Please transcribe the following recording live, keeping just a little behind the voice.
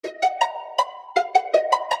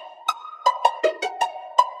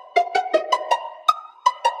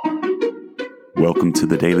Welcome to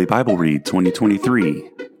the Daily Bible Read 2023.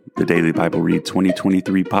 The Daily Bible Read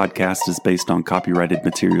 2023 podcast is based on copyrighted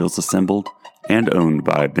materials assembled and owned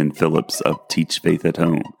by Ben Phillips of Teach Faith at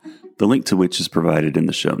Home, the link to which is provided in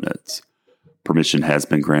the show notes. Permission has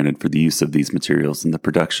been granted for the use of these materials in the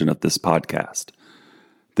production of this podcast.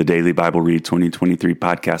 The Daily Bible Read 2023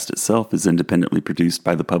 podcast itself is independently produced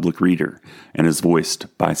by the Public Reader and is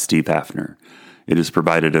voiced by Steve Hafner. It is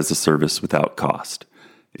provided as a service without cost.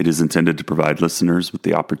 It is intended to provide listeners with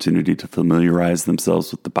the opportunity to familiarize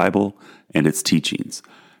themselves with the Bible and its teachings.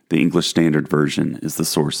 The English Standard Version is the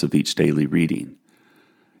source of each daily reading.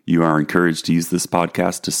 You are encouraged to use this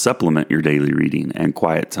podcast to supplement your daily reading and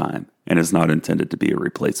quiet time, and is not intended to be a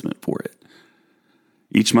replacement for it.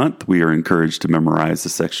 Each month, we are encouraged to memorize a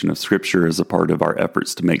section of Scripture as a part of our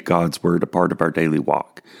efforts to make God's Word a part of our daily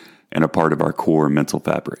walk and a part of our core mental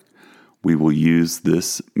fabric. We will use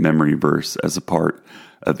this memory verse as a part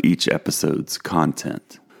of each episode's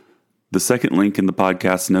content. The second link in the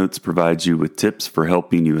podcast notes provides you with tips for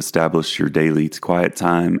helping you establish your daily quiet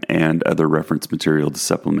time and other reference material to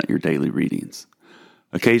supplement your daily readings.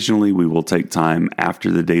 Occasionally, we will take time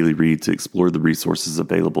after the daily read to explore the resources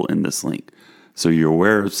available in this link, so you're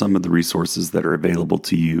aware of some of the resources that are available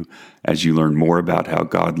to you as you learn more about how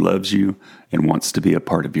God loves you and wants to be a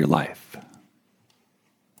part of your life.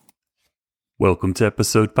 Welcome to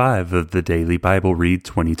Episode 5 of the Daily Bible Read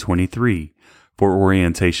 2023. For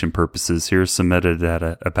orientation purposes, here's some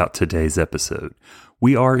metadata about today's episode.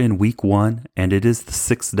 We are in Week 1, and it is the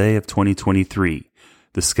 6th day of 2023.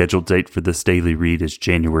 The scheduled date for this daily read is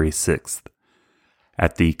January 6th.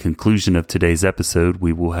 At the conclusion of today's episode,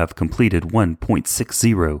 we will have completed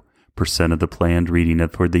 1.60% of the planned reading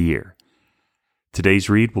for the year. Today's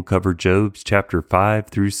read will cover Job chapter 5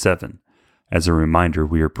 through 7. As a reminder,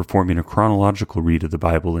 we are performing a chronological read of the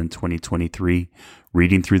Bible in 2023,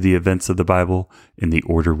 reading through the events of the Bible in the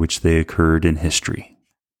order which they occurred in history.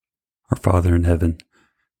 Our Father in heaven,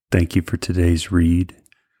 thank you for today's read.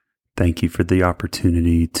 Thank you for the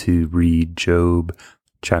opportunity to read Job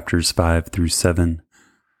chapters 5 through 7.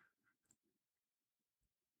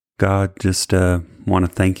 God, just want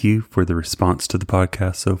to thank you for the response to the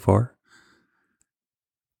podcast so far.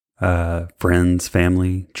 Friends,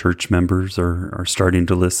 family, church members are starting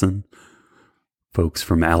to listen. Folks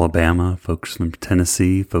from Alabama, folks from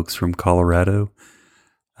Tennessee, folks from Colorado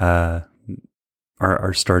are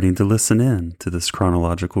starting to listen in to this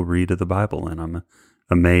chronological read of the Bible, and I'm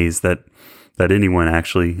amazed that anyone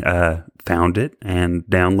actually found it and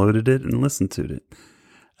downloaded it and listened to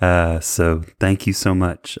it. So thank you so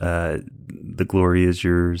much. The glory is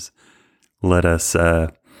yours. Let us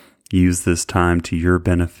use this time to your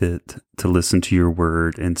benefit, to listen to your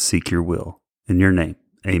word and seek your will. In your name,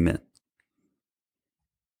 amen.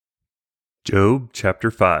 Job chapter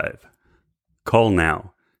 5. Call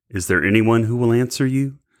now. Is there anyone who will answer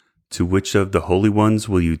you? To which of the holy ones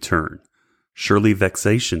will you turn? Surely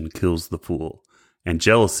vexation kills the fool, and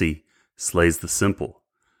jealousy slays the simple.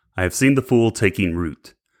 I have seen the fool taking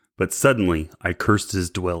root, but suddenly I cursed his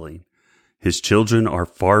dwelling. His children are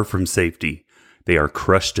far from safety. They are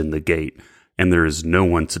crushed in the gate, and there is no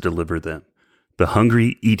one to deliver them. The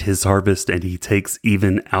hungry eat his harvest, and he takes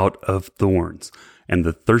even out of thorns, and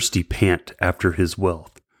the thirsty pant after his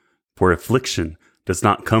wealth. For affliction does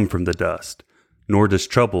not come from the dust, nor does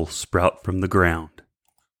trouble sprout from the ground.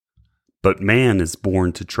 But man is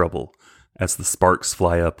born to trouble, as the sparks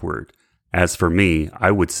fly upward. As for me, I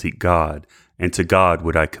would seek God, and to God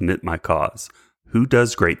would I commit my cause, who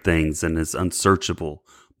does great things and is unsearchable,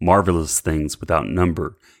 marvelous things without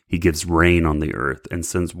number. He gives rain on the earth and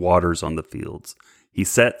sends waters on the fields. He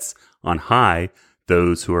sets on high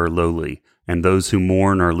those who are lowly, and those who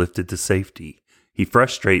mourn are lifted to safety. He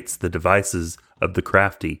frustrates the devices of the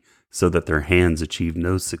crafty, so that their hands achieve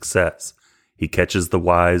no success. He catches the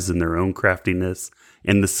wise in their own craftiness,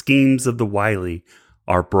 and the schemes of the wily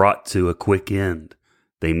are brought to a quick end.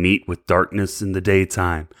 They meet with darkness in the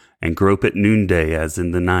daytime, and grope at noonday as in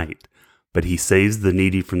the night. But he saves the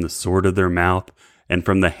needy from the sword of their mouth, and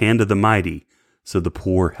from the hand of the mighty, so the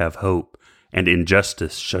poor have hope, and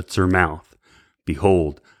injustice shuts her mouth.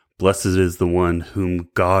 Behold, blessed is the one whom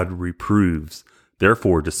God reproves.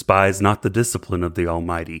 Therefore despise not the discipline of the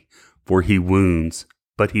Almighty, for he wounds,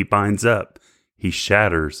 but he binds up. He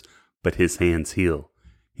shatters, but his hands heal.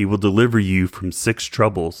 He will deliver you from 6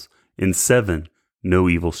 troubles. In 7, no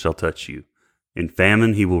evil shall touch you. In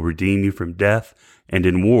famine he will redeem you from death, and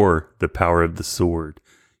in war the power of the sword.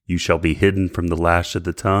 You shall be hidden from the lash of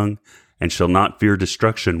the tongue, and shall not fear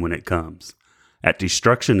destruction when it comes. At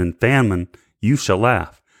destruction and famine you shall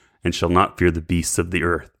laugh, and shall not fear the beasts of the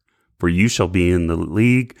earth. For you shall be in the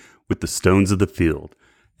league with the stones of the field,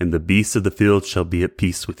 and the beasts of the field shall be at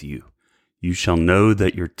peace with you. You shall know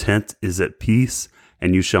that your tent is at peace,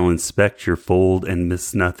 and you shall inspect your fold and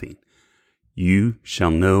miss nothing. You shall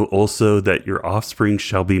know also that your offspring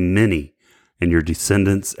shall be many, and your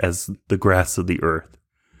descendants as the grass of the earth.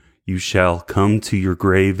 You shall come to your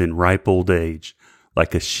grave in ripe old age,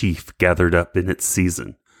 like a sheaf gathered up in its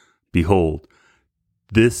season. Behold,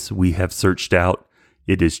 this we have searched out.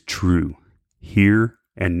 It is true. Hear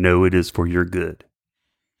and know it is for your good.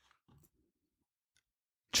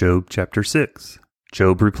 Job chapter 6.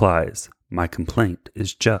 Job replies, My complaint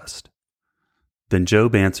is just. Then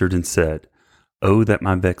Job answered and said, Oh, that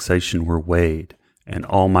my vexation were weighed, and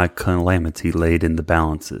all my calamity laid in the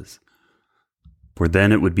balances. For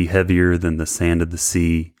then it would be heavier than the sand of the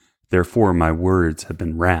sea. Therefore my words have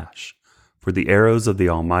been rash. For the arrows of the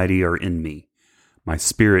Almighty are in me. My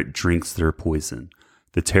spirit drinks their poison.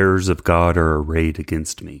 The terrors of God are arrayed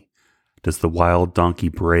against me. Does the wild donkey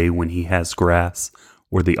bray when he has grass,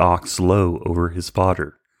 or the ox low over his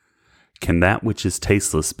fodder? Can that which is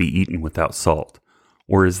tasteless be eaten without salt?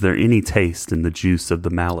 Or is there any taste in the juice of the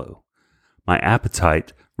mallow? My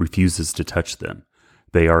appetite refuses to touch them.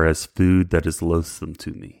 They are as food that is loathsome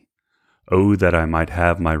to me. Oh, that I might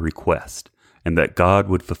have my request, and that God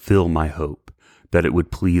would fulfill my hope, that it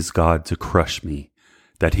would please God to crush me,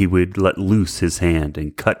 that he would let loose his hand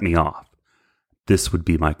and cut me off. This would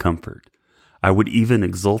be my comfort. I would even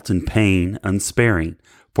exult in pain unsparing,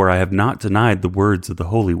 for I have not denied the words of the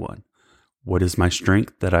Holy One. What is my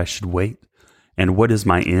strength that I should wait? And what is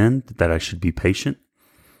my end that I should be patient?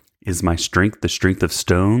 Is my strength the strength of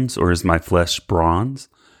stones, or is my flesh bronze?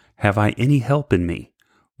 Have I any help in me,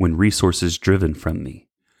 when resource is driven from me?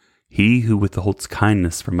 He who withholds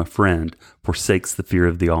kindness from a friend forsakes the fear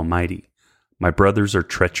of the Almighty. My brothers are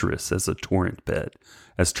treacherous as a torrent bed,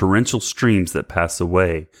 as torrential streams that pass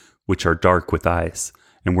away, which are dark with ice,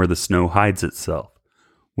 and where the snow hides itself.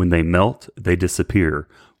 When they melt, they disappear.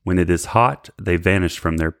 When it is hot, they vanish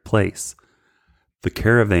from their place. The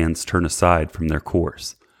caravans turn aside from their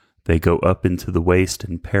course. They go up into the waste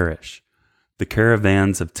and perish. The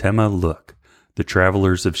caravans of Tema look. The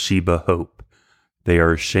travelers of Sheba hope. They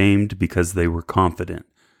are ashamed because they were confident.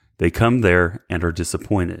 They come there and are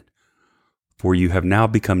disappointed. For you have now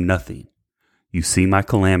become nothing. You see my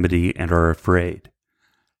calamity and are afraid.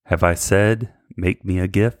 Have I said, Make me a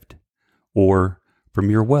gift? Or, from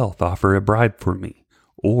your wealth offer a bribe for me?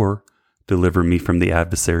 Or, deliver me from the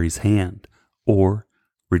adversary's hand? Or,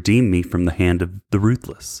 redeem me from the hand of the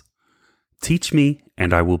ruthless? Teach me,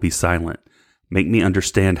 and I will be silent. Make me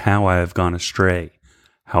understand how I have gone astray.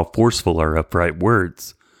 How forceful are upright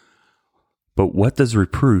words. But what does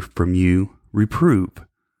reproof from you reprove?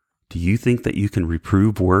 Do you think that you can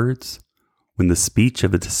reprove words? When the speech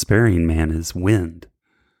of a despairing man is wind,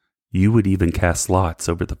 you would even cast lots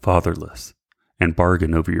over the fatherless, and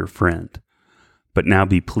bargain over your friend. But now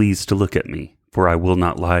be pleased to look at me, for I will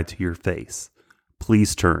not lie to your face.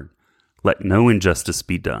 Please turn. Let no injustice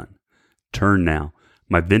be done. Turn now.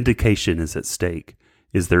 My vindication is at stake.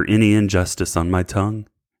 Is there any injustice on my tongue?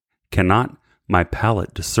 Cannot my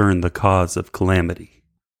palate discern the cause of calamity?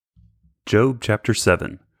 Job chapter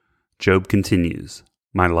 7. Job continues,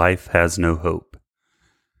 My life has no hope.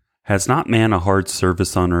 Has not man a hard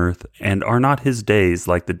service on earth, and are not his days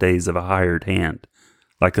like the days of a hired hand,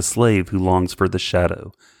 like a slave who longs for the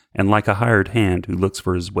shadow, and like a hired hand who looks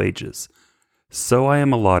for his wages? So I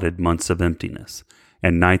am allotted months of emptiness,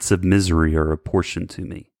 and nights of misery are apportioned to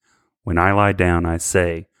me. When I lie down, I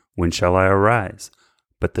say, When shall I arise?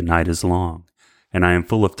 But the night is long, and I am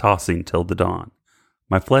full of tossing till the dawn.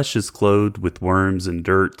 My flesh is clothed with worms and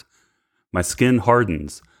dirt. My skin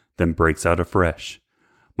hardens, then breaks out afresh.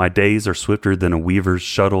 My days are swifter than a weaver's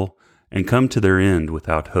shuttle, and come to their end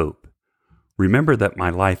without hope. Remember that my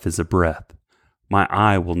life is a breath. My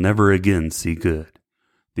eye will never again see good.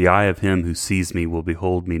 The eye of him who sees me will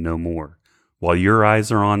behold me no more. While your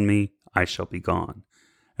eyes are on me, I shall be gone.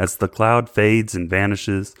 As the cloud fades and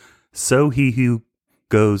vanishes, so he who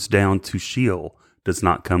goes down to Sheol does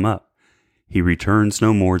not come up. He returns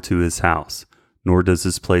no more to his house, nor does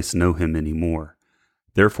his place know him any more.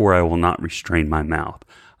 Therefore I will not restrain my mouth.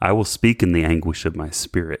 I will speak in the anguish of my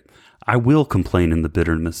spirit. I will complain in the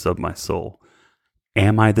bitterness of my soul.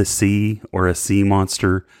 Am I the sea, or a sea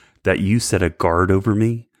monster, that you set a guard over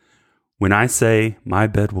me? When I say, my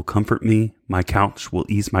bed will comfort me, my couch will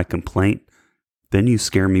ease my complaint, then you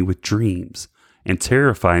scare me with dreams, and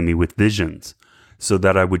terrify me with visions, so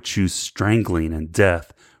that I would choose strangling and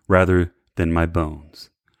death rather than my bones.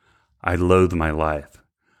 I loathe my life.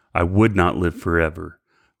 I would not live forever.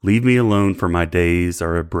 Leave me alone, for my days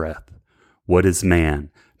are a breath. What is man,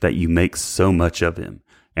 that you make so much of him,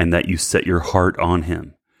 and that you set your heart on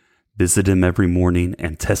him? Visit him every morning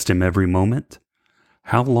and test him every moment?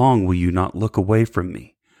 How long will you not look away from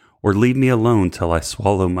me, or leave me alone till I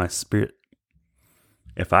swallow my spirit?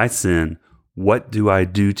 If I sin, what do I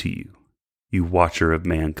do to you, you watcher of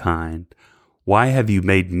mankind? Why have you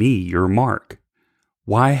made me your mark?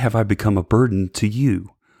 Why have I become a burden to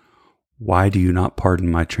you? Why do you not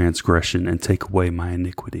pardon my transgression and take away my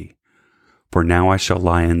iniquity? For now I shall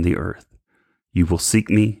lie in the earth. You will seek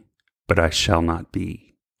me, but I shall not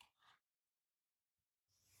be.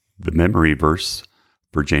 The memory verse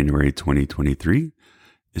for January 2023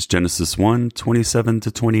 is Genesis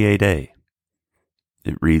 1:27-28a.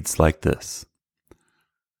 It reads like this.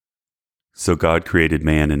 So God created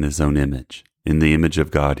man in his own image. In the image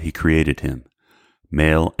of God he created him.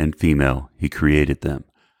 Male and female he created them.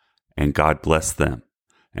 And God blessed them.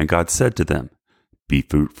 And God said to them, Be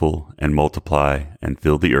fruitful and multiply and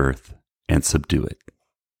fill the earth and subdue it.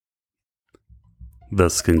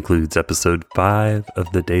 Thus concludes episode 5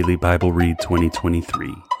 of the Daily Bible Read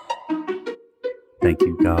 2023. Thank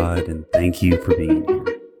you, God, and thank you for being here.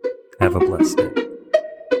 Have a blessed day.